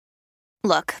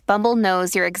Look, Bumble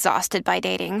knows you're exhausted by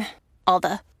dating. All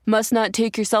the must not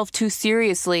take yourself too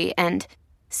seriously and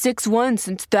 6'1"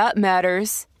 since that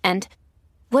matters. And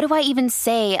what do I even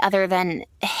say other than,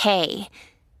 hey?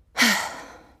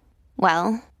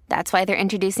 Well, that's why they're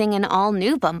introducing an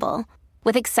all-new Bumble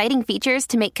with exciting features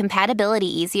to make compatibility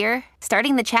easier,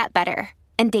 starting the chat better,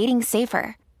 and dating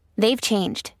safer. They've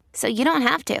changed, so you don't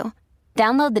have to.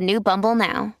 Download the new Bumble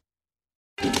now.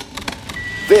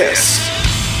 This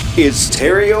is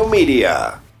Terrio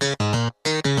Media.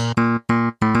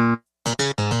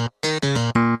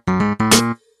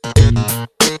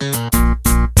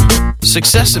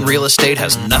 Success in real estate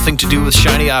has nothing to do with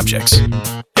shiny objects.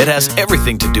 It has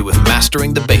everything to do with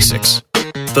mastering the basics.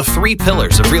 The 3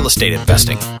 pillars of real estate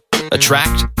investing: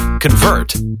 attract,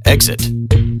 convert, exit.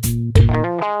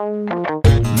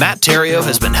 Matt Terrio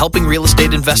has been helping real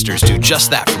estate investors do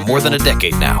just that for more than a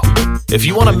decade now. If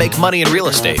you want to make money in real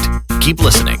estate, keep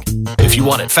listening. If you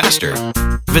want it faster,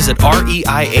 visit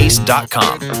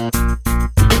reiace.com.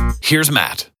 Here's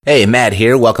Matt. Hey, Matt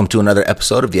here. Welcome to another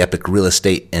episode of the Epic Real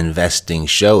Estate Investing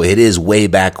Show. It is Way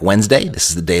Back Wednesday. This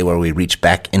is the day where we reach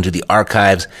back into the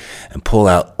archives and pull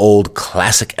out old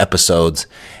classic episodes.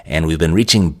 And we've been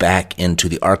reaching back into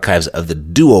the archives of the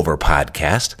Do-Over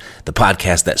podcast, the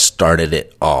podcast that started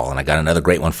it all. And I got another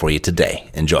great one for you today.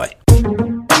 Enjoy.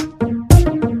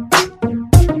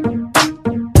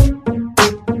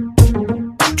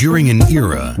 During an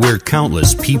era where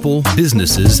countless people,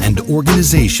 businesses, and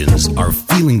organizations are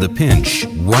feeling the pinch,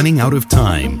 running out of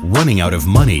time, running out of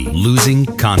money, losing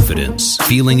confidence,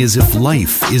 feeling as if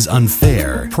life is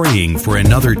unfair, praying for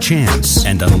another chance,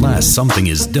 and unless something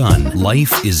is done,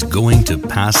 life is going to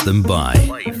pass them by.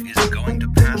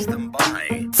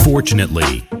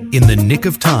 Fortunately, in the nick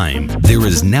of time, there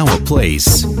is now a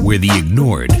place where the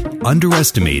ignored,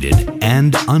 underestimated,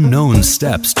 and unknown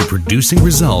steps to producing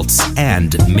results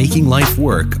and making life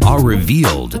work are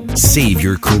revealed. Save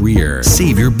your career,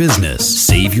 save your business,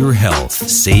 save your health,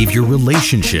 save your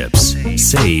relationships,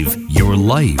 save your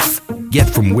life. Get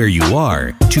from where you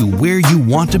are to where you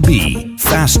want to be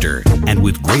faster and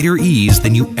with greater ease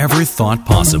than you ever thought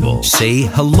possible. Say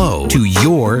hello to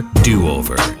your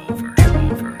do-over.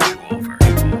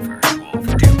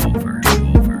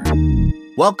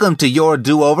 Welcome to Your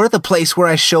Do-Over, the place where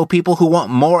I show people who want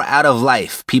more out of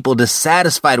life, people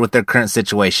dissatisfied with their current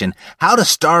situation, how to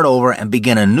start over and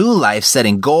begin a new life,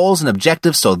 setting goals and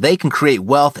objectives so they can create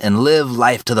wealth and live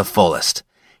life to the fullest.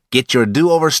 Get your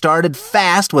do-over started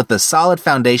fast with a solid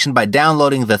foundation by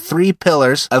downloading the 3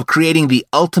 pillars of creating the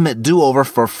ultimate do-over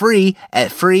for free at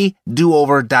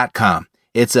freedoover.com.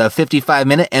 It's a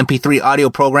 55-minute MP3 audio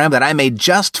program that I made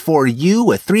just for you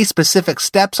with 3 specific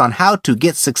steps on how to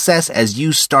get success as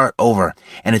you start over.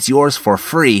 And it's yours for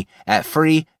free at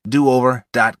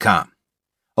freedoover.com.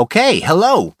 Okay,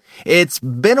 hello. It's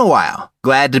been a while.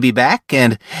 Glad to be back,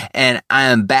 and I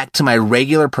am back to my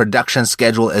regular production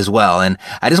schedule as well. And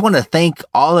I just want to thank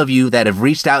all of you that have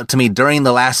reached out to me during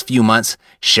the last few months,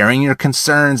 sharing your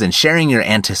concerns and sharing your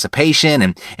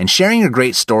anticipation and sharing your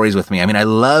great stories with me. I mean, I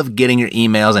love getting your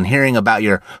emails and hearing about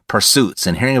your pursuits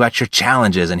and hearing about your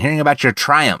challenges and hearing about your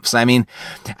triumphs. I mean,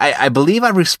 I believe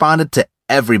I've responded to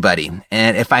everybody.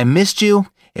 And if I missed you,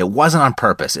 it wasn't on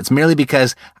purpose. It's merely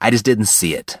because I just didn't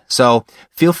see it. So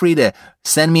feel free to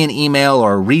send me an email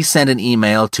or resend an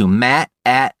email to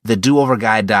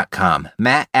matt@thedooverguy.com,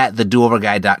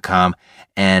 matt@thedooverguy.com,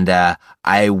 and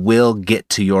I will get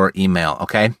to your email,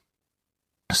 okay?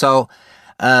 So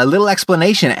a little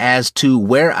explanation as to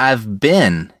where I've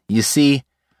been. You see,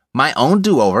 my own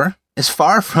do-over is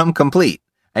far from complete.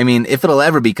 I mean, if it'll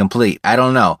ever be complete, I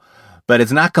don't know, but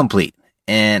it's not complete.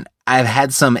 And I've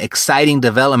had some exciting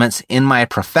developments in my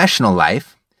professional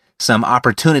life, some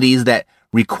opportunities that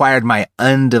required my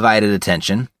undivided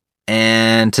attention.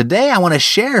 And today I want to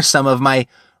share some of my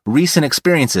recent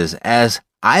experiences as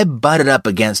I butted up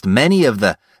against many of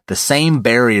the same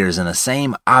barriers and the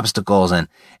same obstacles and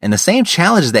the same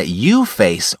challenges that you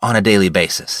face on a daily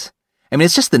basis. I mean,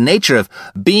 it's just the nature of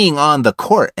being on the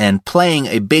court and playing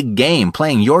a big game,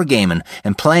 playing your game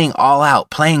and playing all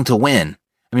out, playing to win.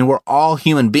 I mean, we're all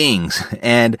human beings,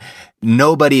 and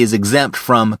nobody is exempt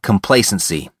from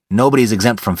complacency. Nobody is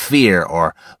exempt from fear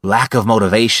or lack of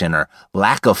motivation or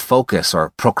lack of focus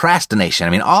or procrastination. I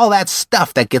mean, all that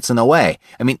stuff that gets in the way.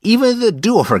 I mean, even the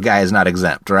do-over guy is not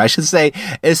exempt, or I should say,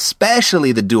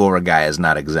 especially the do-over guy is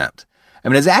not exempt. I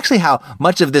mean, it's actually how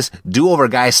much of this do-over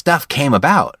guy stuff came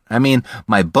about. I mean,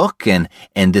 my book and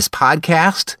this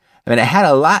podcast, I mean, it had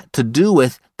a lot to do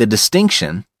with the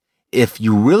distinction. If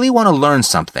you really want to learn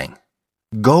something,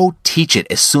 go teach it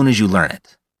as soon as you learn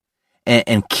it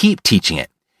and keep teaching it.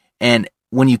 And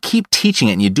when you keep teaching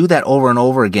it and you do that over and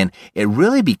over again, it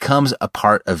really becomes a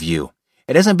part of you.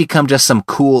 It doesn't become just some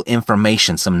cool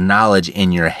information, some knowledge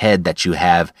in your head that you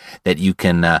have that you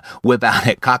can whip out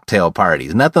at cocktail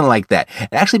parties. Nothing like that. It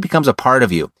actually becomes a part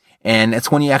of you. And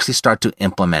it's when you actually start to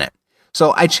implement it.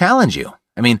 So I challenge you.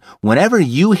 I mean, whenever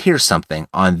you hear something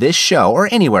on this show, or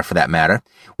anywhere for that matter,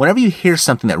 whenever you hear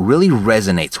something that really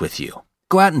resonates with you,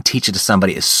 go out and teach it to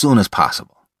somebody as soon as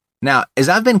possible. Now, as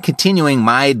I've been continuing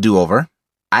my do-over,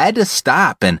 I had to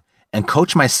stop and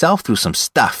coach myself through some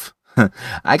stuff.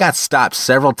 I got stopped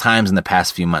several times in the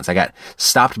past few months. I got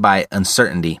stopped by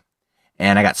uncertainty,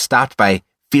 and I got stopped by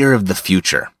fear of the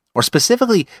future, or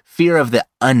specifically fear of the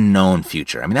unknown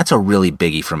future. I mean, that's a really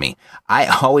biggie for me. I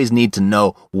always need to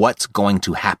know what's going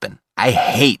to happen. I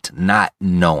hate not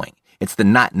knowing. It's the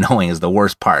not knowing is the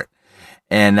worst part.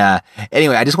 And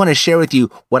anyway, I just want to share with you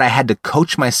what I had to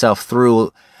coach myself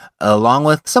through, along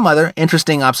with some other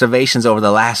interesting observations over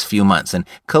the last few months. And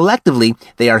collectively,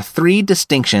 they are 3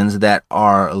 distinctions that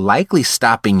are likely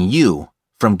stopping you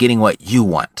from getting what you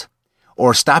want,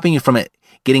 or stopping you from it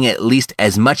getting at least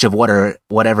as much of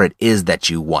whatever it is that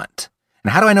you want.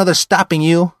 And how do I know they're stopping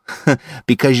you?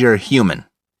 Because you're human,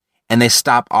 and they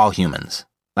stop all humans.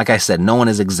 Like I said, no one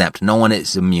is exempt. No one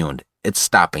is immune. It's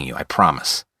stopping you, I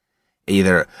promise.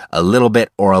 Either a little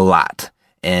bit or a lot.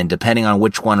 And depending on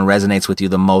which one resonates with you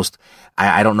the most,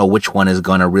 I don't know which one is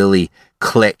going to really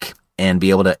click and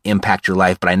be able to impact your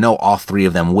life, but I know all 3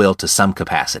 of them will to some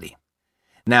capacity.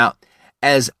 Now,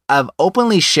 as I've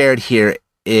openly shared here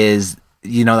is,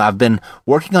 I've been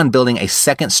working on building a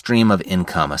second stream of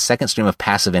income, a second stream of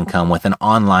passive income with an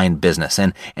online business.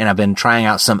 And I've been trying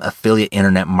out some affiliate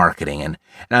internet marketing. And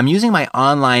I'm using my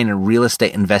online real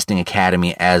estate investing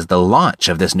academy as the launch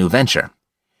of this new venture.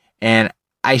 And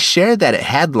I shared that it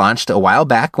had launched a while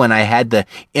back when I had the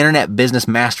Internet Business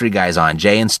Mastery guys on,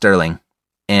 Jay and Sterling.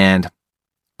 And,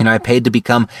 I paid to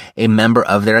become a member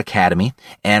of their academy,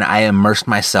 and I immersed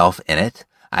myself in it.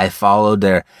 I followed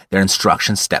their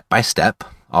instructions step by step,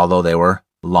 although they were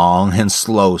long and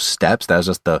slow steps. That was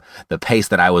just the pace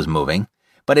that I was moving.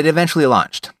 But it eventually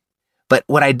launched. But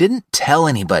what I didn't tell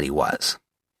anybody was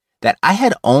that I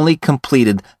had only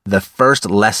completed the first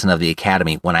lesson of the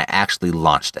academy when I actually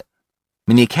launched it.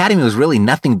 I mean, the academy was really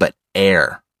nothing but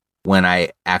air when I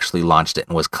actually launched it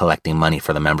and was collecting money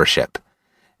for the membership.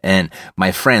 And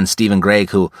my friend, Stephen Gregg,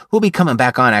 who will be coming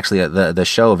back on actually at the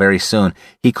show very soon,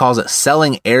 he calls it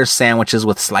selling air sandwiches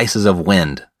with slices of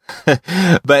wind.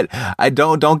 But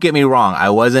don't get me wrong.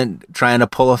 I wasn't trying to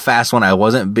pull a fast one. I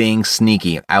wasn't being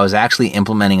sneaky. I was actually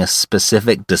implementing a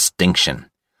specific distinction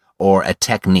or a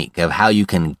technique of how you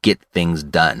can get things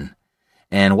done.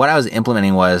 And what I was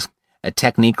implementing was a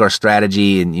technique or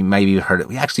strategy, and you maybe heard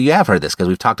it. Actually, you have heard this because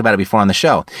we've talked about it before on the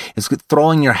show. It's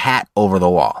throwing your hat over the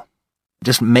wall.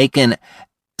 Just making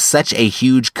such a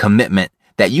huge commitment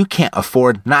that you can't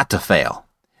afford not to fail.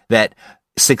 That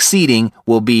succeeding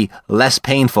will be less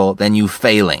painful than you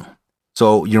failing.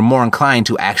 So you're more inclined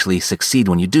to actually succeed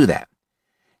when you do that.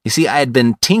 You see, I had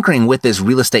been tinkering with this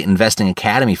real estate investing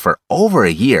academy for over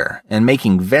a year and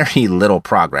making very little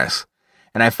progress.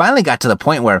 And I finally got to the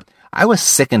point where I was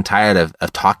sick and tired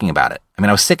of talking about it. I mean,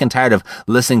 I was sick and tired of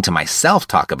listening to myself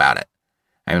talk about it.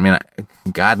 I mean,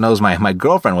 God knows my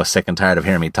girlfriend was sick and tired of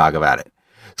hearing me talk about it.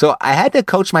 So I had to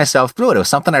coach myself through it. It was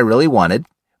something I really wanted,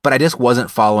 but I just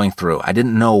wasn't following through. I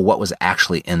didn't know what was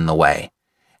actually in the way.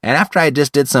 And after I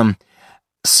just did some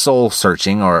soul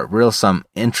searching or some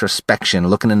introspection,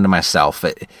 looking into myself,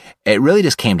 it really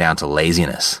just came down to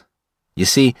laziness. You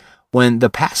see, when the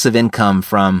passive income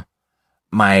from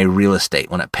my real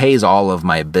estate, when it pays all of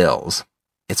my bills,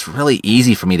 it's really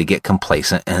easy for me to get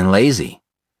complacent and lazy.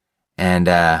 And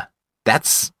I'm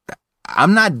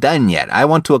not done yet. I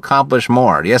want to accomplish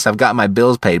more. Yes, I've got my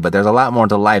bills paid, but there's a lot more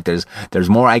to life. There's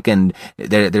more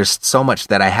there's so much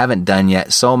that I haven't done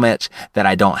yet, so much that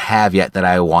I don't have yet that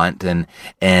I want. And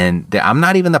I'm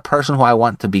not even the person who I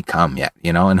want to become yet,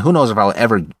 and who knows if I'll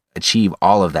ever achieve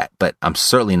all of that, but I'm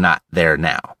certainly not there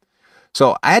now.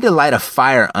 So I had to light a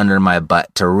fire under my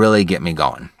butt to really get me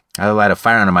going. I had to light a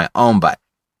fire under my own butt.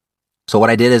 So what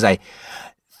I did is I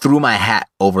threw my hat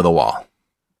over the wall.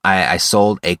 I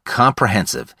sold a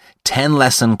comprehensive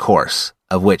 10-lesson course,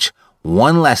 of which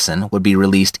 1 lesson would be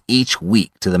released each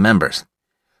week to the members.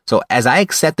 So as I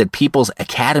accepted people's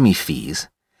academy fees,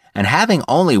 and having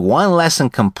only 1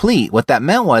 lesson complete, what that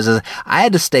meant was I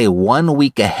had to stay 1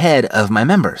 week ahead of my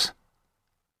members.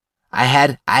 I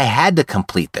had to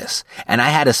complete this, and I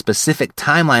had a specific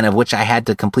timeline of which I had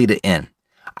to complete it in.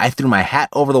 I threw my hat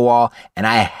over the wall, and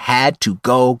I had to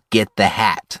go get the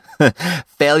hat.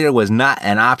 Failure was not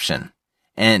an option.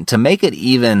 And to make it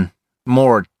even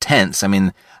more tense. I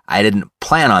mean, I didn't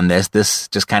plan on this. This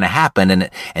just kind of happened, and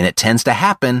it tends to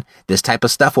happen. This type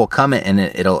of stuff will come in, and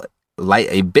it'll light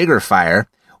a bigger fire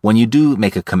when you do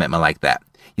make a commitment like that.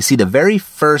 You see, the very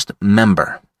first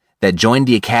member that joined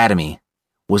the academy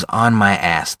was on my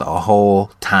ass the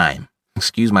whole time.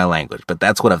 Excuse my language, but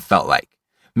that's what it felt like.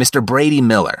 Mr. Brady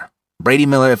Miller. Brady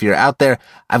Miller, if you're out there,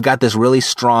 I've got this really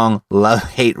strong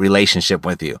love-hate relationship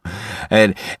with you.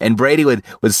 And Brady would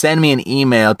send me an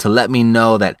email to let me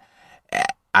know that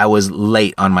I was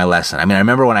late on my lesson. I mean, I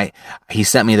remember when he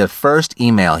sent me the first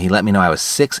email, he let me know I was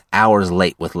 6 hours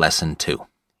late with lesson 2.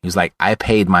 He was like, I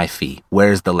paid my fee.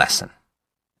 Where's the lesson?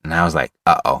 And I was like,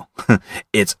 uh-oh,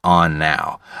 it's on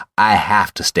now. I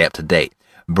have to stay up to date.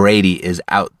 Brady is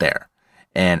out there.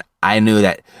 And I knew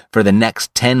that for the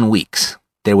next 10 weeks,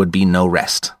 there would be no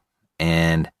rest.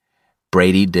 And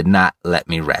Brady did not let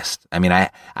me rest. I mean, I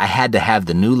had to have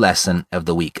the new lesson of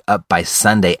the week up by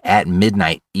Sunday at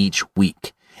midnight each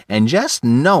week. And just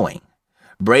knowing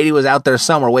Brady was out there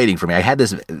somewhere waiting for me, I had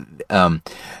this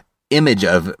image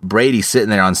of Brady sitting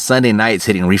there on Sunday nights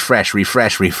hitting refresh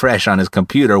on his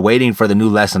computer, waiting for the new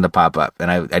lesson to pop up.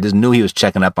 And I just knew he was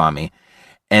checking up on me.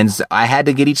 And so I had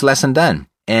to get each lesson done.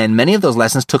 And many of those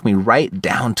lessons took me right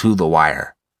down to the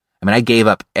wire. I mean, I gave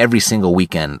up every single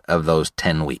weekend of those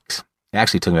 10 weeks. It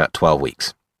actually took me about 12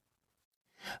 weeks.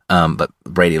 But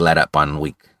Brady let up on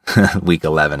week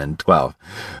 11 and 12.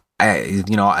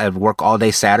 I'd work all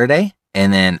day Saturday,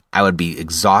 and then I would be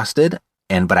exhausted,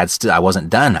 but I wasn't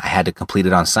done. I had to complete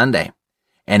it on Sunday.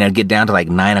 And I'd get down to like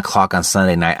 9 o'clock on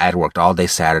Sunday night. I'd worked all day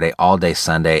Saturday, all day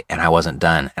Sunday, and I wasn't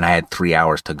done. And I had 3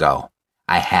 hours to go.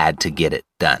 I had to get it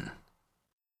done.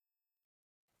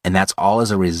 And that's all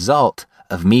as a result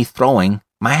of me throwing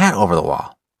my hat over the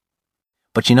wall.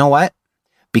 But you know what?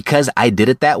 Because I did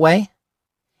it that way,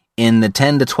 in the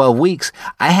 10 to 12 weeks,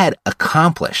 I had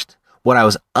accomplished what I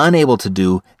was unable to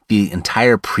do the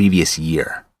entire previous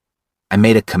year. I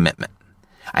made a commitment.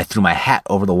 I threw my hat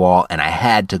over the wall, and I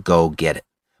had to go get it.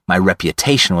 My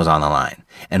reputation was on the line,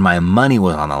 and my money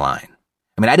was on the line.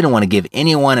 I mean, I didn't want to give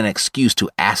anyone an excuse to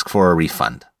ask for a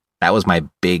refund. That was my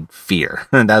big fear.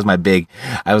 I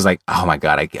was like, oh my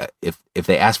God, if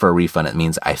they ask for a refund, it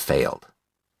means I failed.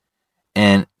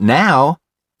 And now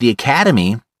the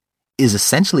academy is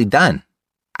essentially done.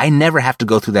 I never have to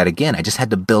go through that again. I just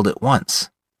had to build it once.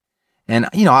 And,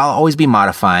 I'll always be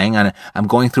modifying, and I'm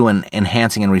going through and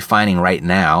enhancing and refining right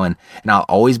now, and I'll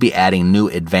always be adding new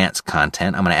advanced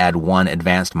content. I'm going to add one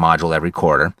advanced module every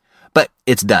quarter, but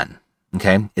it's done.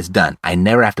 Okay. It's done. I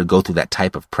never have to go through that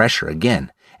type of pressure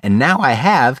again. And now I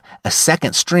have a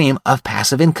second stream of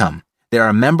passive income. There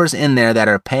are members in there that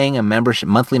are paying a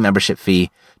monthly membership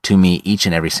fee to me each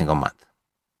and every single month.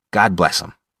 God bless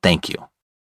them. Thank you.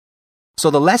 So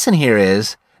the lesson here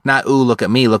is not, ooh, look at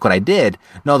me, look what I did.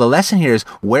 No, the lesson here is,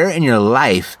 where in your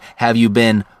life have you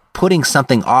been putting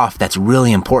something off that's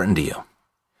really important to you?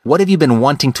 What have you been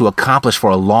wanting to accomplish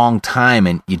for a long time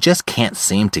and you just can't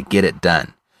seem to get it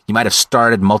done? You might have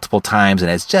started multiple times and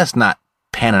it's just not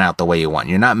panning out the way you want.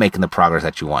 You're not making the progress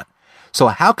that you want. So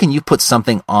how can you put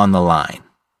something on the line?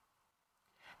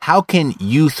 How can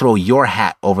you throw your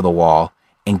hat over the wall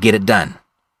and get it done?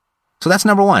 So that's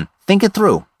number one. Think it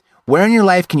through. Where in your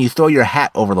life can you throw your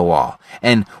hat over the wall?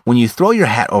 And when you throw your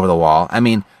hat over the wall, I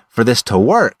mean, for this to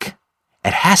work,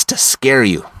 it has to scare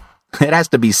you. It has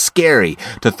to be scary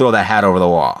to throw that hat over the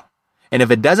wall. And if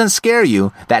it doesn't scare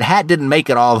you, that hat didn't make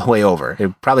it all the way over.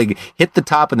 It probably hit the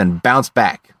top and then bounced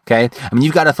back. Okay? I mean,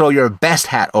 you've got to throw your best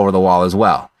hat over the wall as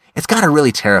well. It's got to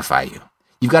really terrify you.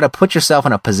 You've got to put yourself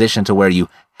in a position to where you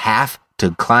have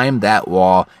to climb that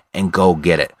wall and go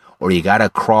get it. Or you got to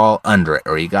crawl under it,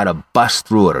 or you got to bust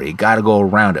through it, or you got to go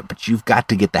around it. But you've got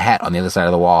to get the hat on the other side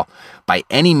of the wall by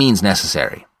any means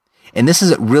necessary. And this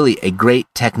is really a great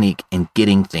technique in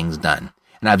getting things done.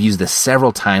 And I've used this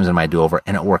several times in my do-over,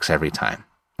 and it works every time.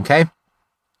 Okay?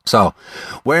 So,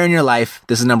 where in your life,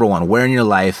 this is number one, where in your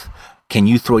life can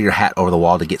you throw your hat over the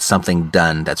wall to get something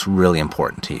done that's really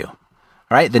important to you? All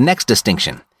right? The next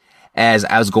distinction. As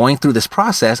I was going through this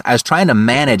process, I was trying to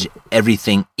manage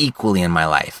everything equally in my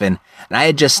life. And I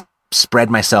had just spread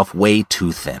myself way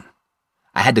too thin.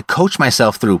 I had to coach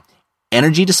myself through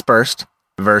energy dispersed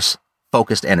versus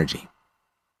focused energy.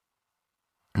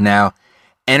 Now,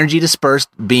 energy dispersed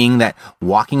being that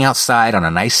walking outside on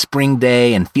a nice spring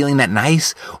day and feeling that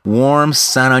nice warm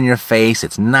sun on your face.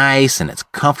 It's nice and it's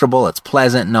comfortable. It's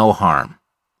pleasant, no harm.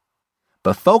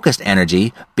 But focused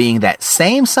energy being that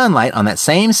same sunlight on that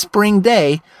same spring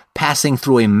day passing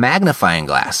through a magnifying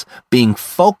glass, being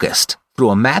focused through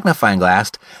a magnifying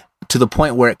glass to the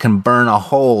point where it can burn a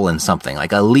hole in something,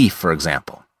 like a leaf, for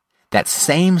example. that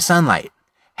same sunlight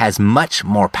has much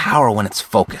more power when it's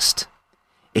focused.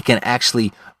 It can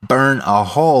actually burn a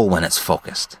hole when it's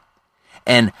focused.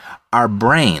 And our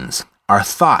brains, our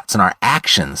thoughts, and our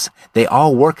actions, they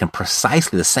all work in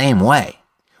precisely the same way.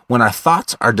 When our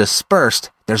thoughts are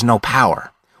dispersed, there's no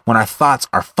power. When our thoughts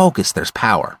are focused, there's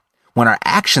power. When our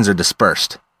actions are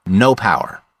dispersed, no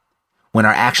power. When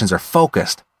our actions are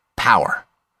focused, power.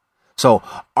 So,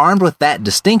 armed with that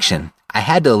distinction, I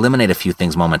had to eliminate a few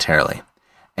things momentarily.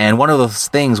 And one of those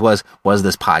things was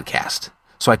this podcast.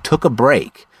 So I took a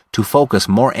break to focus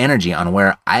more energy on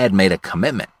where I had made a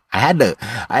commitment. I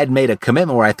had made a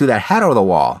commitment where I threw that hat over the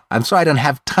wall. I'm sorry I didn't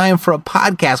have time for a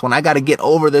podcast when I got to get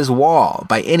over this wall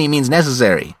by any means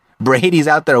necessary. Brady's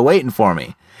out there waiting for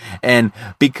me. And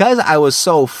because I was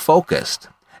so focused,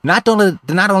 not only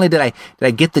did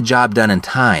I get the job done in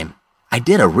time, I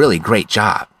did a really great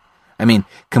job. I mean,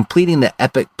 completing the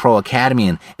Epic Pro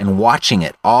Academy and watching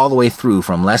it all the way through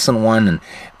from lesson 1 and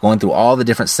going through all the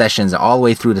different sessions all the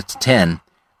way through to 10.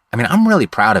 I mean, I'm really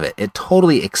proud of it. It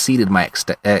totally exceeded my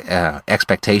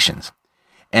expectations.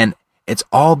 And it's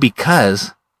all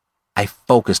because I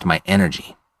focused my energy.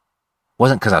 It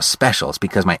wasn't because I was special. It's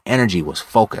because my energy was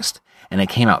focused and it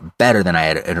came out better than I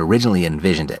had originally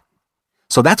envisioned it.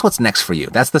 So that's what's next for you.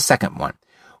 That's the second one.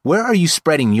 Where are you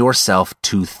spreading yourself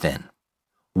too thin?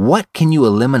 What can you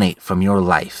eliminate from your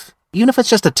life, even if it's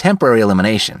just a temporary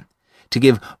elimination, to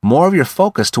give more of your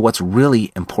focus to what's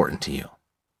really important to you?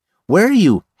 Where are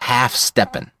you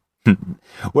half-stepping?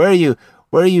 Where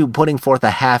are you putting forth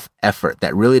a half effort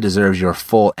that really deserves your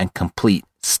full and complete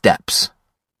steps?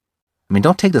 I mean,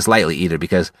 don't take this lightly either,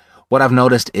 because what I've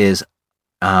noticed is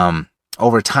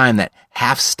over time that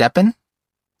half-stepping,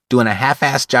 doing a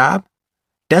half-assed job,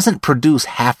 doesn't produce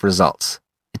half results.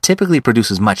 It typically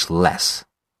produces much less.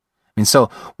 I mean, so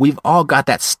we've all got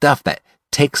that stuff that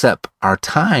takes up our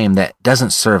time that doesn't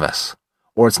serve us,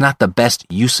 or it's not the best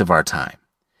use of our time.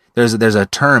 There's a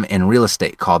term in real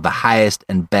estate called the highest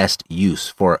and best use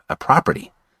for a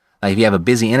property. Like if you have a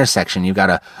busy intersection, you've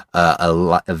got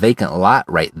a vacant lot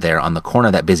right there on the corner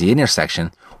of that busy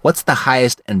intersection. What's the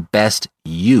highest and best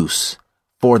use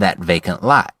for that vacant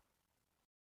lot?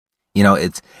 You know,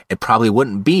 it probably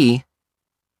wouldn't be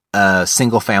a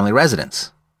single family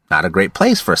residence. Not a great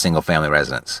place for a single family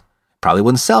residence. Probably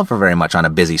wouldn't sell for very much on a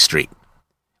busy street.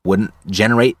 Wouldn't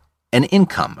generate an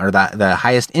income or the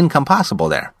highest income possible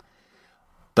there.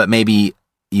 But maybe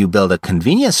you build a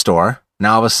convenience store.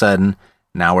 Now all of a sudden,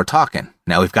 now we're talking.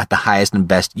 Now we've got the highest and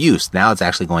best use. Now it's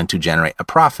actually going to generate a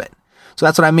profit. So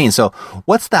that's what I mean. So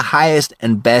what's the highest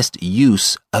and best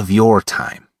use of your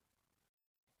time?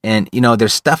 And, you know,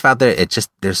 there's stuff out there.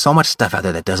 There's so much stuff out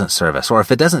there that doesn't serve us. Or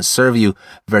if it doesn't serve you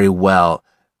very well,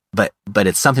 but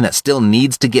it's something that still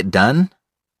needs to get done,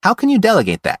 how can you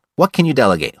delegate that? What can you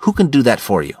delegate? Who can do that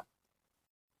for you?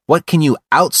 What can you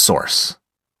outsource?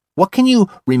 What can you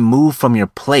remove from your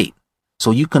plate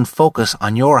so you can focus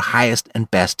on your highest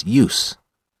and best use?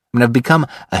 I mean, I've become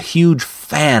a huge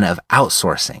fan of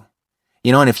outsourcing.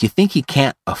 You know, and if you think you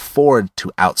can't afford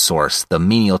to outsource the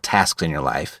menial tasks in your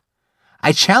life,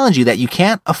 I challenge you that you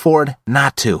can't afford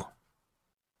not to.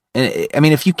 And I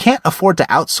mean, if you can't afford to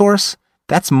outsource,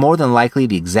 that's more than likely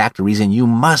the exact reason you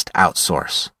must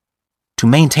outsource, to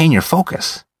maintain your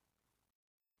focus.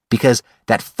 Because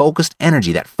that focused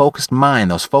energy, that focused mind,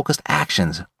 those focused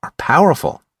actions are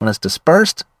powerful. When it's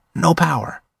dispersed, no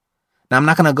power. Now, I'm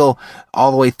not going to go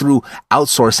all the way through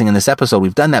outsourcing in this episode.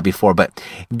 We've done that before, but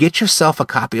get yourself a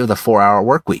copy of the 4-Hour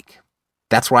Workweek.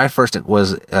 That's where I first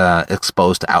was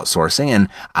exposed to outsourcing, and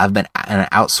I've been an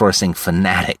outsourcing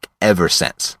fanatic ever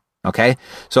since. Okay?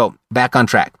 So, back on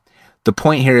track. The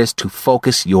point here is to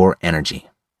focus your energy.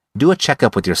 Do a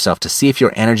checkup with yourself to see if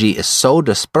your energy is so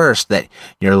dispersed that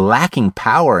you're lacking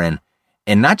power in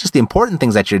not just the important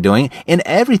things that you're doing, in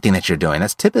everything that you're doing.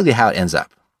 That's typically how it ends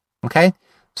up. Okay?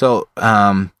 So,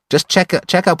 just check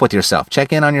up with yourself.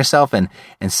 Check in on yourself and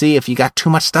see if you got too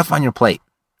much stuff on your plate.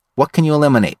 What can you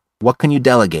eliminate? What can you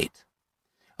delegate?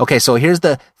 Okay, so here's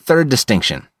the third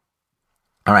distinction.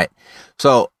 All right.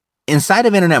 So, inside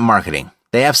of internet marketing,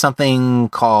 they have something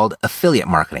called affiliate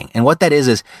marketing. And what that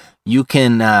is you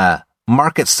can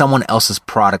market someone else's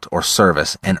product or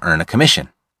service and earn a commission.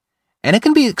 And it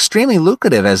can be extremely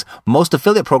lucrative, as most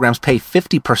affiliate programs pay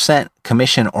 50%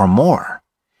 commission or more.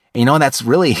 And you know,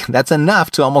 that's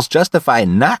enough to almost justify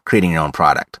not creating your own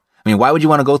product. I mean, why would you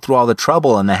want to go through all the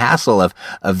trouble and the hassle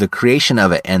of the creation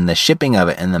of it and the shipping of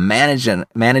it and the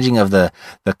managing of the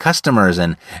customers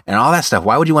and all that stuff?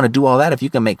 Why would you want to do all that if you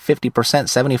can make 50%,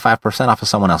 75% off of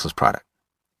someone else's product?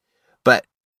 But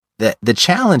the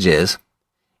challenge is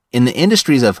in the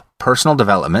industries of personal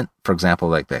development, for example,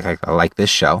 like this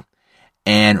show,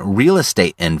 and real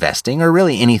estate investing, or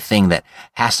really anything that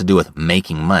has to do with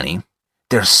making money,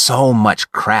 there's so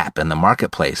much crap in the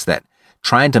marketplace that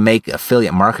trying to make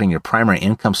affiliate marketing your primary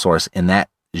income source in that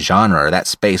genre or that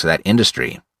space or that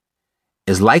industry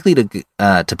is likely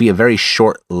to be a very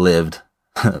short-lived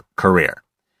career,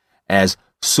 as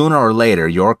sooner or later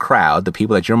your crowd, the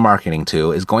people that you're marketing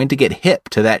to, is going to get hip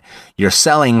to that you're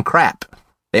selling crap.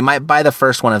 They might buy the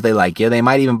first one if they like you. They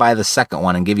might even buy the second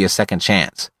one and give you a second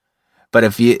chance. But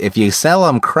if you sell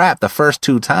them crap the first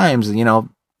 2 times,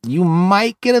 you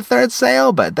might get a third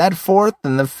sale, but that fourth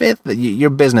and the fifth, your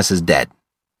business is dead.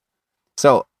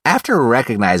 So after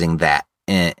recognizing that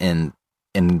in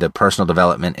the personal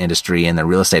development industry and the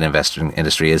real estate investing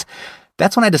industry,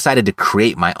 that's when I decided to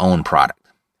create my own product,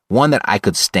 one that I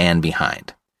could stand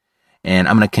behind. And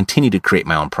I'm going to continue to create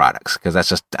my own products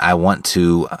because I want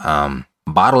to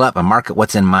bottle up and market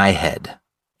what's in my head.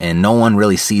 And no one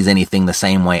really sees anything the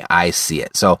same way I see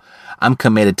it. So I'm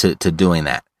committed to doing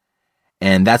that.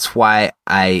 And that's why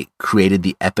I created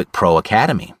the Epic Pro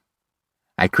Academy.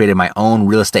 I created my own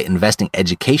real estate investing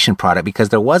education product because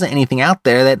there wasn't anything out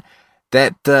there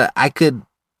that I could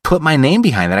put my name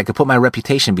behind, that I could put my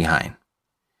reputation behind.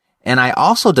 And I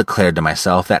also declared to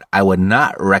myself that I would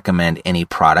not recommend any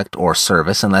product or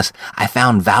service unless I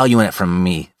found value in it from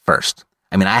me first.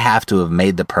 I mean, I have to have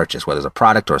made the purchase, whether it's a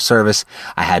product or a service.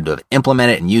 I had to have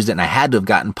implemented it and used it, and I had to have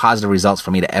gotten positive results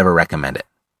for me to ever recommend it.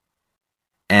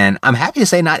 And I'm happy to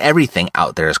say not everything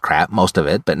out there is crap, most of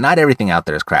it, but not everything out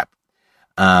there is crap.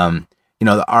 The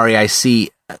REIC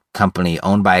company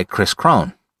owned by Chris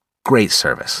Crone, great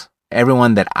service.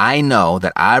 Everyone that I know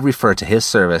that I've referred to his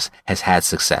service has had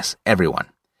success. Everyone.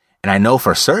 And I know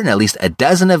for certain at least a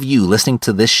dozen of you listening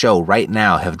to this show right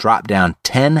now have dropped down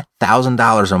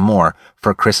 $10,000 or more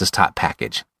for Chris's top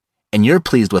package. And you're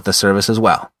pleased with the service as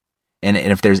well. And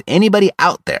if there's anybody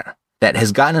out there that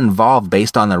has gotten involved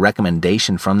based on the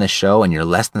recommendation from this show and you're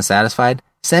less than satisfied,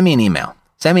 send me an email.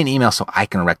 Send me an email so I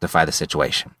can rectify the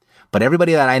situation. But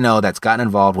everybody that I know that's gotten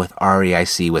involved with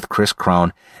REIC, with Chris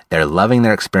Crone, they're loving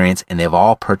their experience and they've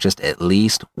all purchased at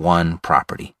least one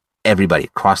property. Everybody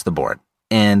across the board.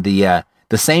 And the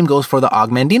same goes for the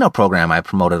Augmandino program I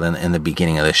promoted in the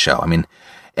beginning of this show. I mean,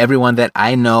 everyone that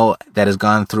I know that has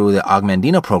gone through the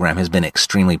Augmandino program has been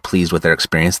extremely pleased with their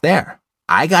experience there.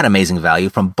 I got amazing value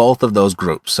from both of those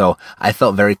groups, so I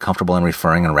felt very comfortable in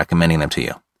referring and recommending them to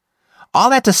you. All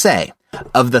that to say,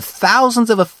 of the thousands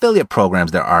of affiliate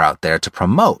programs there are out there to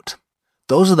promote,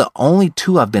 those are the only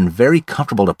 2 I've been very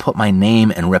comfortable to put my name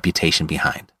and reputation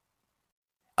behind.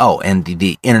 Oh, and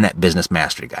the Internet Business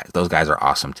Mastery guys. Those guys are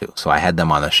awesome too. So I had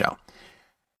them on the show.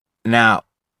 Now,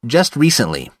 just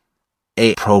recently,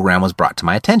 a program was brought to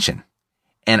my attention.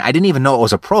 And I didn't even know it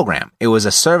was a program. It was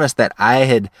a service that I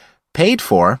had paid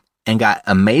for and got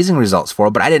amazing results for,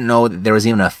 but I didn't know that there was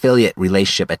even an affiliate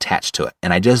relationship attached to it.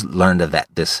 And I just learned of that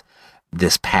this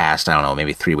past, I don't know,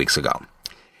 maybe 3 weeks ago.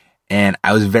 And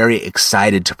I was very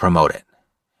excited to promote it.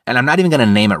 And I'm not even going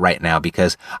to name it right now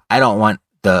because I don't want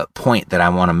the point that I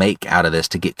want to make out of this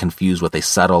to get confused with a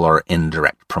subtle or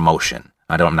indirect promotion.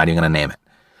 I'm not even going to name it.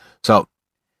 So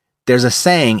there's a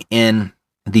saying in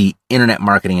the internet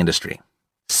marketing industry: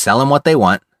 sell them what they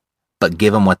want, but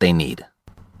give them what they need.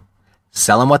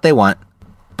 Sell them what they want,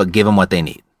 but give them what they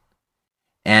need.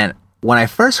 And when I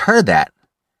first heard that,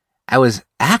 I was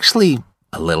actually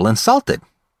a little insulted.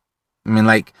 I mean,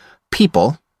 like,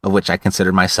 people, of which I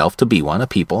consider myself to be one, a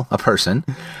person,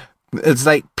 it's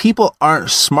like people aren't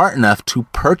smart enough to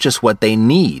purchase what they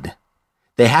need.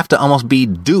 They have to almost be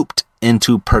duped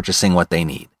into purchasing what they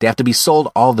need. They have to be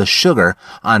sold all the sugar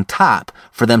on top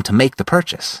for them to make the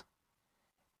purchase.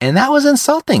 And that was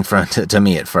insulting to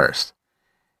me at first.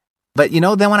 But,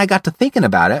 then when I got to thinking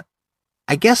about it,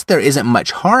 I guess there isn't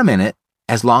much harm in it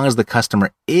as long as the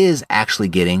customer is actually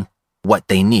getting what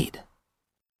they need.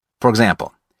 For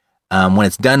example, when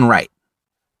it's done right,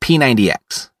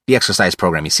 P90X, the exercise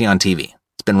program you see on TV,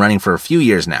 it's been running for a few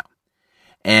years now.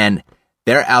 And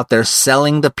they're out there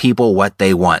selling the people what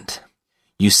they want.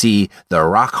 You see the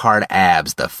rock hard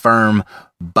abs, the firm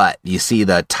butt, you see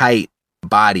the tight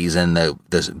bodies and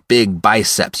the big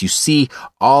biceps. You see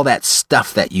all that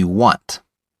stuff that you want.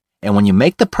 And when you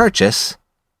make the purchase,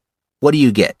 what do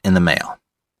you get in the mail?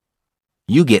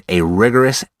 You get a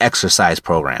rigorous exercise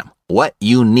program. What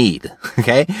you need,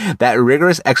 okay? That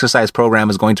rigorous exercise program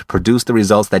is going to produce the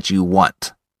results that you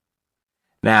want.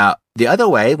 Now, the other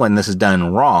way, when this is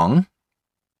done wrong,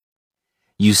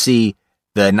 you see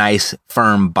the nice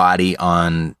firm body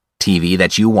on TV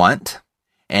that you want,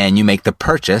 and you make the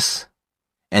purchase,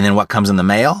 and then what comes in the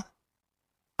mail?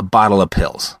 a bottle of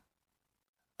pills,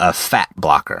 a fat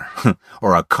blocker,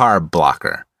 or a carb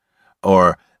blocker,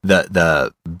 or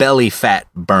the belly fat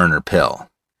burner pill,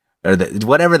 or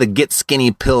whatever the get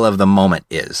skinny pill of the moment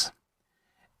is.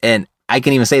 And I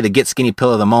can even say the get skinny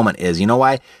pill of the moment is, you know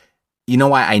why? You know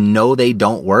why I know they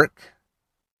don't work?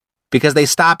 Because they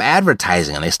stop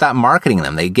advertising them. They stop marketing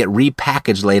them. They get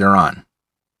repackaged later on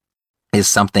as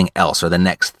something else, or the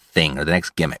next thing, or the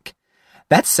next gimmick.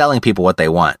 That's selling people what they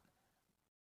want,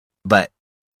 but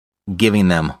giving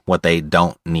them what they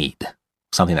don't need.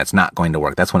 Something that's not going to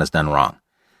work. That's when it's done wrong.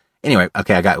 Anyway,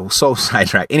 okay, I got so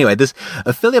sidetracked. Anyway, this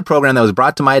affiliate program that was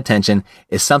brought to my attention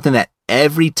is something that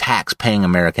every tax-paying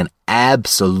American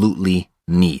absolutely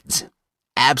needs.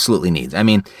 Absolutely needs. I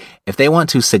mean, if they want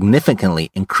to significantly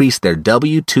increase their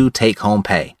W-2 take-home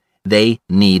pay, they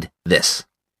need this.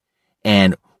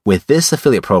 And with this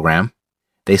affiliate program,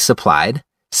 they supplied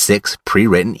 6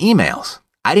 pre-written emails.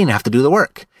 I didn't have to do the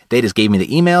work. They just gave me the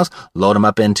emails, load them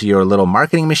up into your little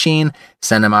marketing machine,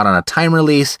 send them out on a time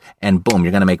release, and boom,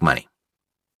 you're going to make money.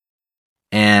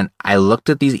 And I looked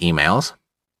at these emails.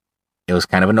 It was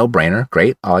kind of a no-brainer.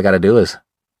 Great. All I got to do is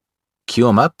queue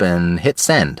them up and hit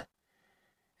send.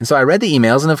 And so I read the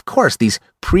emails, and of course, these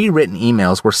pre-written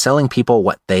emails were selling people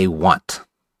what they want.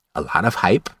 A lot of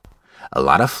hype, a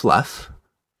lot of fluff.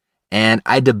 And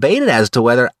I debated as to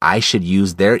whether I should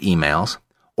use their emails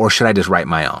or should I just write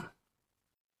my own.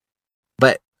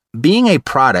 But being a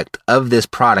product of this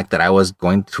product that I was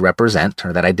going to represent,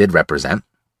 or that I did represent,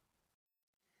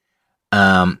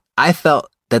 I felt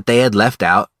that they had left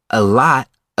out a lot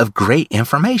of great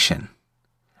information.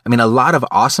 I mean, a lot of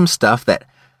awesome stuff that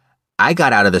I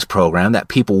got out of this program that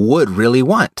people would really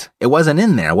want. It wasn't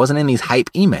in there. It wasn't in these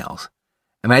hype emails.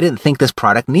 I mean, I didn't think this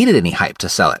product needed any hype to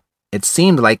sell it. It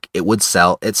seemed like it would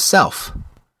sell itself.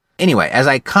 Anyway, as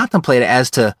I contemplated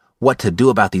as to what to do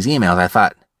about these emails, I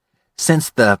thought, since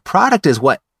the product is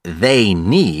what they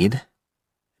need, it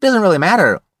doesn't really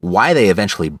matter why they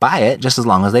eventually buy it, just as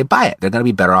long as they buy it. They're going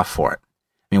to be better off for it.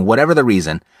 I mean, whatever the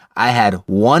reason, I had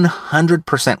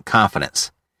 100%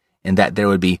 confidence in that there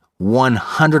would be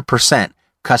 100%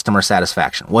 customer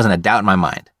satisfaction. It wasn't a doubt in my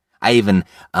mind. I even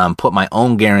put my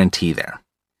own guarantee there.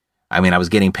 I mean, I was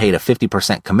getting paid a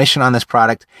 50% commission on this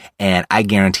product, and I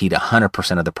guaranteed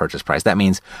 100% of the purchase price. That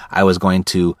means I was going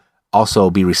to also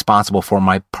be responsible for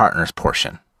my partner's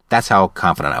portion. That's how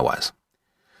confident I was.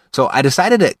 So I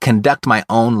decided to conduct my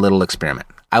own little experiment.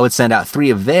 I would send out 3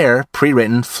 of their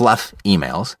pre-written fluff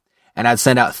emails, and I'd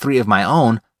send out 3 of my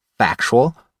own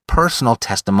factual, personal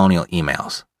testimonial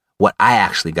emails. What I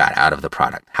actually got out of the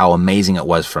product, how amazing it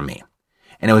was for me.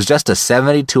 And it was just a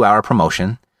 72-hour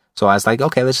promotion. So I was like,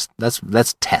 okay, let's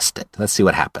test it. Let's see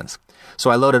what happens.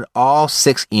 So I loaded all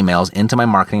 6 emails into my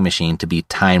marketing machine to be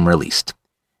time released.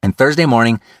 And Thursday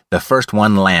morning, the first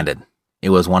one landed. It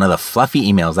was one of the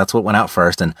fluffy emails. That's what went out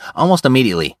first. And almost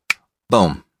immediately,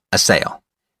 boom, a sale.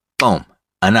 Boom,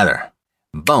 another.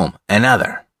 Boom,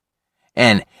 another.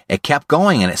 And it kept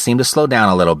going, and it seemed to slow down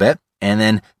a little bit. And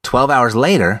then 12 hours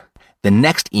later, the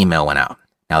next email went out.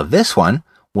 Now, this one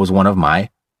was one of my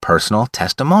personal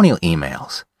testimonial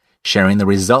emails, sharing the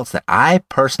results that I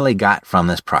personally got from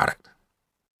this product.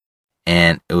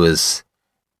 And it was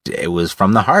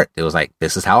from the heart. It was like,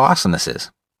 this is how awesome this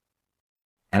is.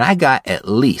 And I got at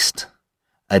least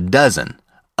a dozen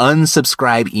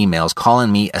unsubscribed emails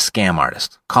calling me a scam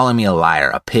artist, calling me a liar,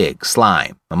 a pig,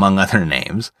 slime, among other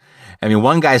names. I mean,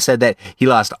 one guy said that he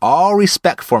lost all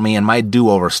respect for me in my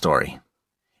do-over story.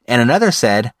 And another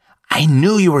said, I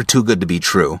knew you were too good to be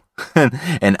true,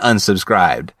 and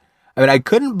unsubscribed. I mean, I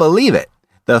couldn't believe it.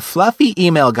 The fluffy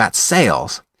email got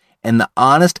sales, and the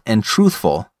honest and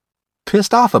truthful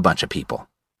pissed off a bunch of people.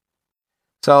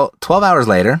 So 12 hours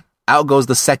later, out goes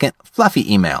the second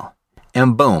fluffy email,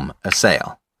 and boom, a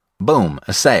sale. Boom,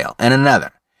 a sale, and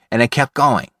another. And it kept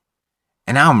going.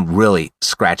 And now I'm really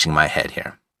scratching my head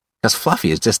here. Because fluffy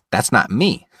is just, that's not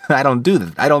me. I don't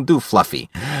do fluffy.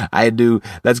 I do,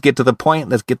 let's get to the point,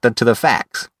 let's get to the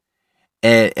facts.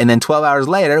 And then 12 hours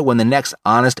later, when the next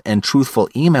honest and truthful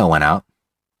email went out,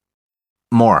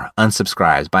 more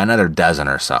unsubscribes by another dozen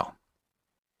or so.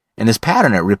 And this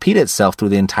pattern, it repeated itself through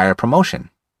the entire promotion.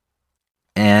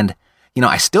 And, you know,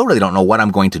 I still really don't know what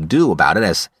I'm going to do about it,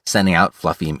 as sending out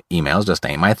fluffy emails just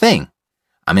ain't my thing.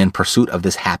 I'm in pursuit of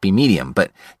this happy medium,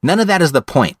 but none of that is the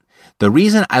point. The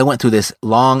reason I went through this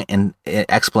long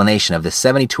explanation of this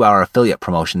 72-hour affiliate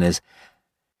promotion is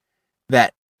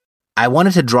that I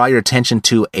wanted to draw your attention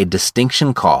to a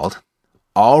distinction called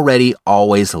already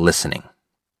always listening.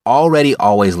 Already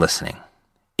always listening.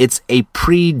 It's a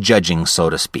prejudging,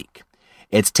 so to speak.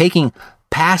 It's taking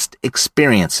past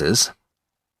experiences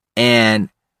and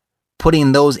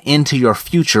putting those into your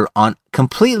future on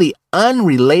completely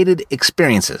unrelated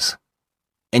experiences.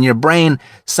 And your brain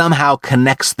somehow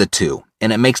connects the two,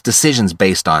 and it makes decisions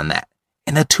based on that.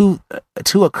 And the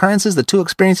two occurrences, the two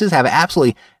experiences have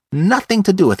absolutely nothing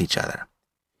to do with each other.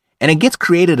 And it gets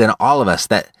created in all of us,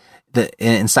 that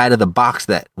inside of the box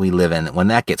that we live in, when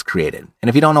that gets created. And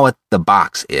if you don't know what the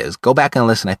box is, go back and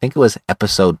listen. I think it was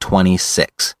episode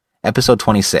 26.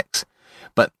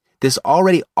 But this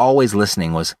already always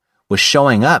listening was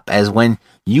showing up as when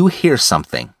you hear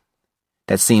something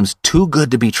that seems too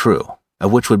good to be true,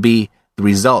 of which would be the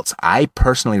results I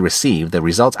personally received, the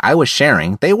results I was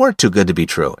sharing. They were too good to be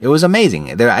true. It was amazing.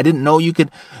 I didn't know you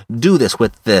could do this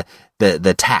with the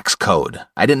tax code.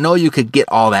 I didn't know you could get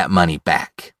all that money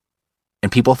back.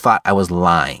 And people thought I was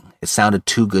lying. It sounded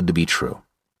too good to be true.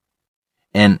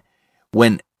 And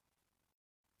when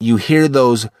you hear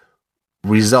those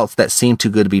results that seem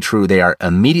too good to be true, they are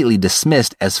immediately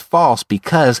dismissed as false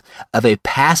because of a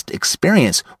past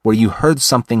experience where you heard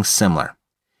something similar.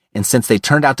 And since they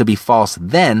turned out to be false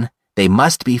then, they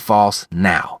must be false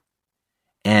now.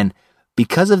 And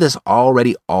because of this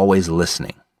already always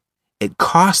listening, it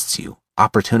costs you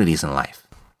opportunities in life.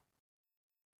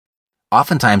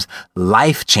 Oftentimes,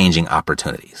 life-changing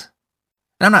opportunities.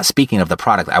 And I'm not speaking of the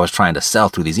product I was trying to sell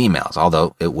through these emails,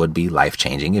 although it would be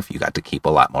life-changing if you got to keep a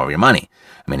lot more of your money.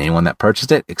 I mean, anyone that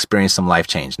purchased it experienced some life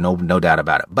change, no doubt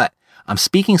about it. But I'm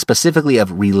speaking specifically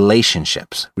of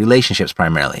relationships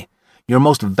primarily. Your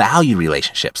most valued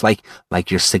relationships,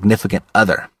 like your significant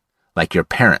other, like your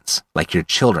parents, like your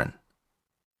children.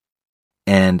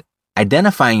 And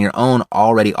identifying your own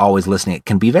already always listening, it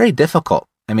can be very difficult.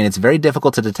 I mean, it's very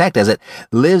difficult to detect as it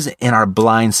lives in our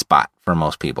blind spot for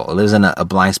most people. It lives in a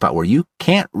blind spot where you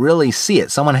can't really see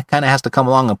it. Someone kind of has to come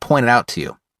along and point it out to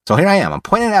you. So here I am. I'm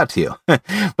pointing it out to you.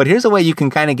 But here's a way you can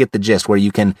kind of get the gist where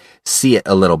you can see it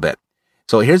a little bit.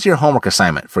 So here's your homework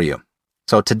assignment for you.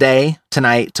 So today,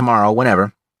 tonight, tomorrow,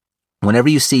 whenever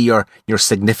you see your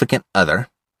significant other,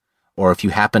 or if you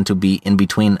happen to be in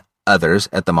between others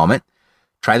at the moment,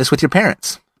 try this with your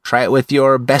parents. Try it with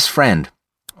your best friend.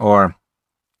 Or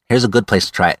here's a good place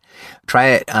to try it.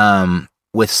 Try it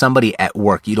with somebody at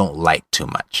work you don't like too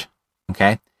much.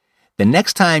 Okay? The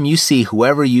next time you see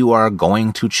whoever you are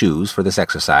going to choose for this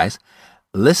exercise,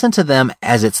 listen to them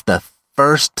as it's the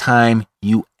first time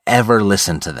you ever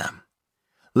listen to them.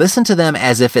 Listen to them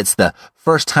as if it's the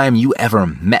first time you ever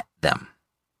met them.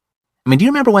 I mean, do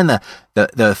you remember when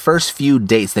the first few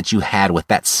dates that you had with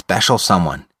that special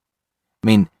someone? I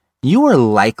mean, you were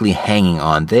likely hanging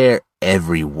on their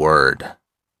every word.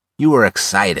 You were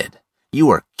excited. You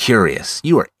were curious.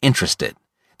 You were interested.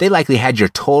 They likely had your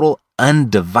total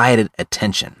undivided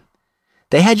attention.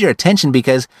 They had your attention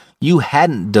because you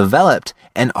hadn't developed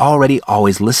an already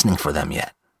always listening for them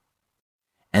yet.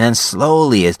 And then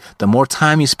slowly, as the more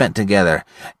time you spent together,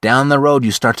 down the road,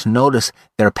 you start to notice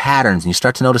their patterns and you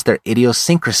start to notice their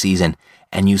idiosyncrasies and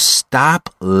you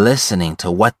stop listening to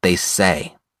what they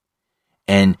say.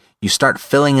 And you start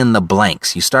filling in the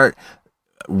blanks. You start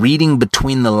reading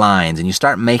between the lines and you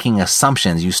start making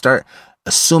assumptions. You start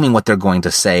assuming what they're going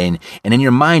to say. And in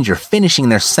your mind, you're finishing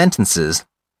their sentences.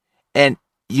 And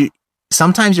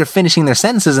sometimes you're finishing their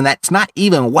sentences and that's not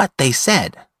even what they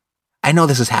said. I know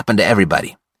this has happened to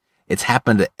everybody. It's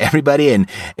happened to everybody, and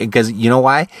because you know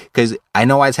why? Because I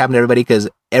know why it's happened to everybody, because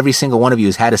every single one of you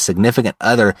has had a significant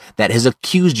other that has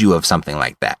accused you of something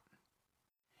like that.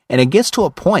 And it gets to a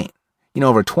point,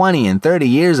 over 20 and 30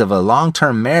 years of a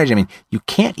long-term marriage, I mean, you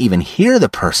can't even hear the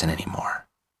person anymore.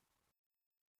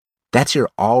 That's your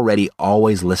already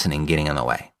always listening getting in the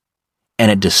way. And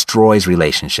it destroys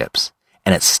relationships,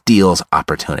 and it steals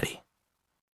opportunity.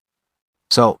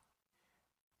 So,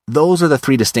 those are the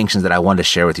three distinctions that I wanted to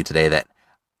share with you today that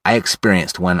I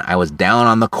experienced when I was down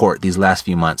on the court these last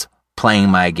few months playing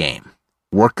my game,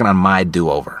 working on my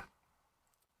do-over.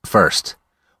 First,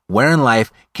 where in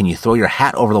life can you throw your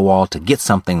hat over the wall to get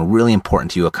something really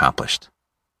important to you accomplished?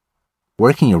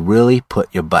 Where can you really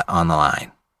put your butt on the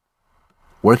line?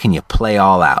 Where can you play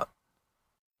all out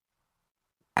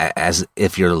as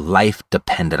if your life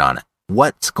depended on it?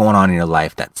 What's going on in your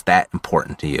life that's that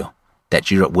important to you, that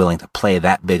you're willing to play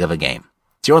that big of a game?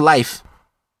 It's your life.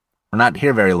 We're not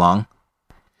here very long.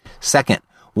 Second,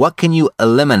 what can you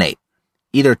eliminate,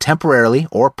 either temporarily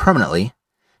or permanently,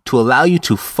 to allow you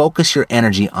to focus your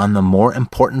energy on the more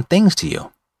important things to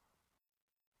you?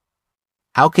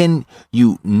 How can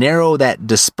you narrow that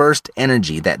dispersed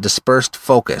energy, that dispersed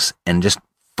focus, and just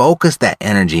focus that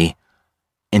energy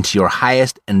into your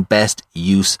highest and best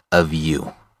use of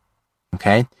you?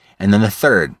 Okay? And then the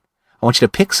third, I want you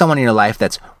to pick someone in your life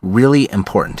that's really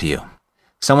important to you.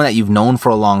 someone that you've known for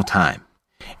a long time.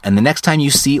 And the next time you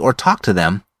see or talk to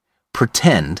them,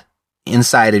 pretend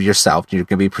inside of yourself, you're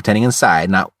going to be pretending inside, you're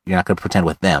not going to pretend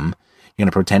with them. You're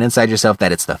going to pretend inside yourself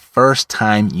that it's the first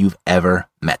time you've ever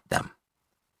met them.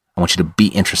 I want you to be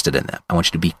interested in them. I want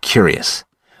you to be curious.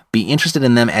 Be interested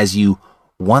in them as you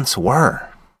once were.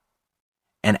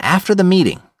 And after the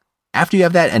meeting, after you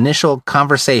have that initial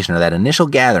conversation or that initial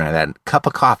gathering or that cup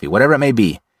of coffee, whatever it may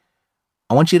be,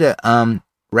 I want you to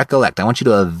recollect. I want you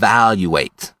to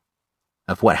evaluate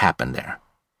of what happened there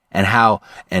and how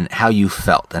you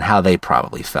felt and how they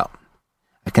probably felt.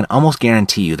 I can almost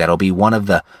guarantee you that'll be one of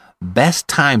the best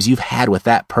times you've had with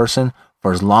that person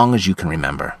for as long as you can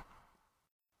remember.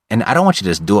 And I don't want you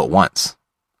to just do it once.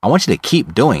 I want you to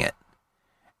keep doing it.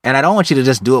 And I don't want you to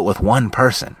just do it with one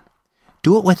person.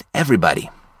 Do it with everybody.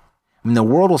 I mean, the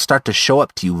world will start to show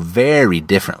up to you very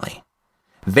differently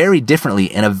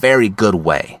in a very good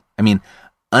way. I mean,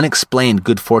 unexplained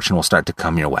good fortune will start to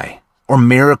come your way, or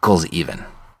miracles even.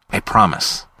 I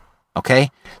promise.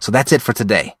 Okay? So that's it for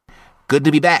today. Good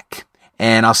to be back,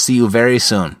 and I'll see you very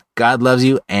soon. God loves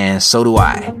you, and so do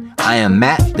I. I am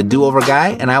Matt, the Do-Over Guy,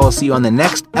 and I will see you on the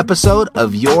next episode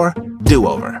of Your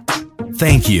Do-Over.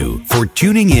 Thank you for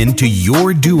tuning in to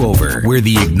Your Do-Over, where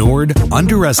the ignored,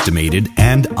 underestimated,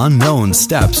 and unknown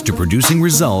steps to producing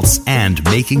results and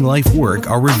making life work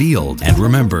are revealed. And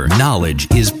remember,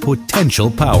 knowledge is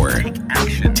potential power.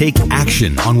 Take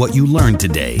action on what you learned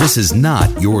today. This is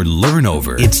not your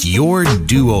learn-over. It's your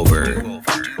do-over.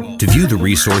 To view the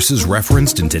resources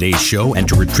referenced in today's show and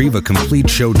to retrieve a complete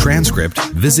show transcript,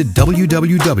 visit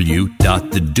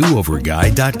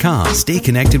www.thedooverguy.com. Stay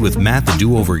connected with Matt the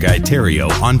Do-Over Guy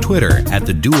Theriault on Twitter at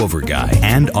The Do-Over Guy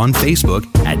and on Facebook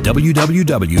at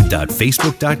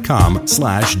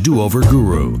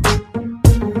www.facebook.com/dooverguru.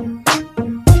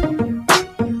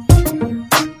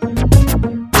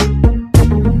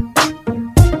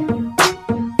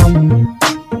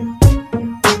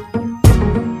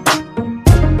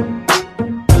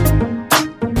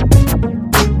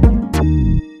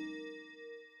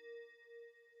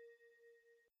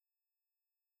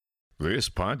 This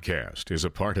podcast is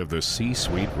a part of the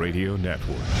C-Suite Radio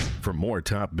Network. For more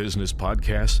top business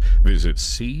podcasts, visit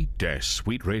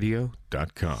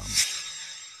c-suiteradio.com.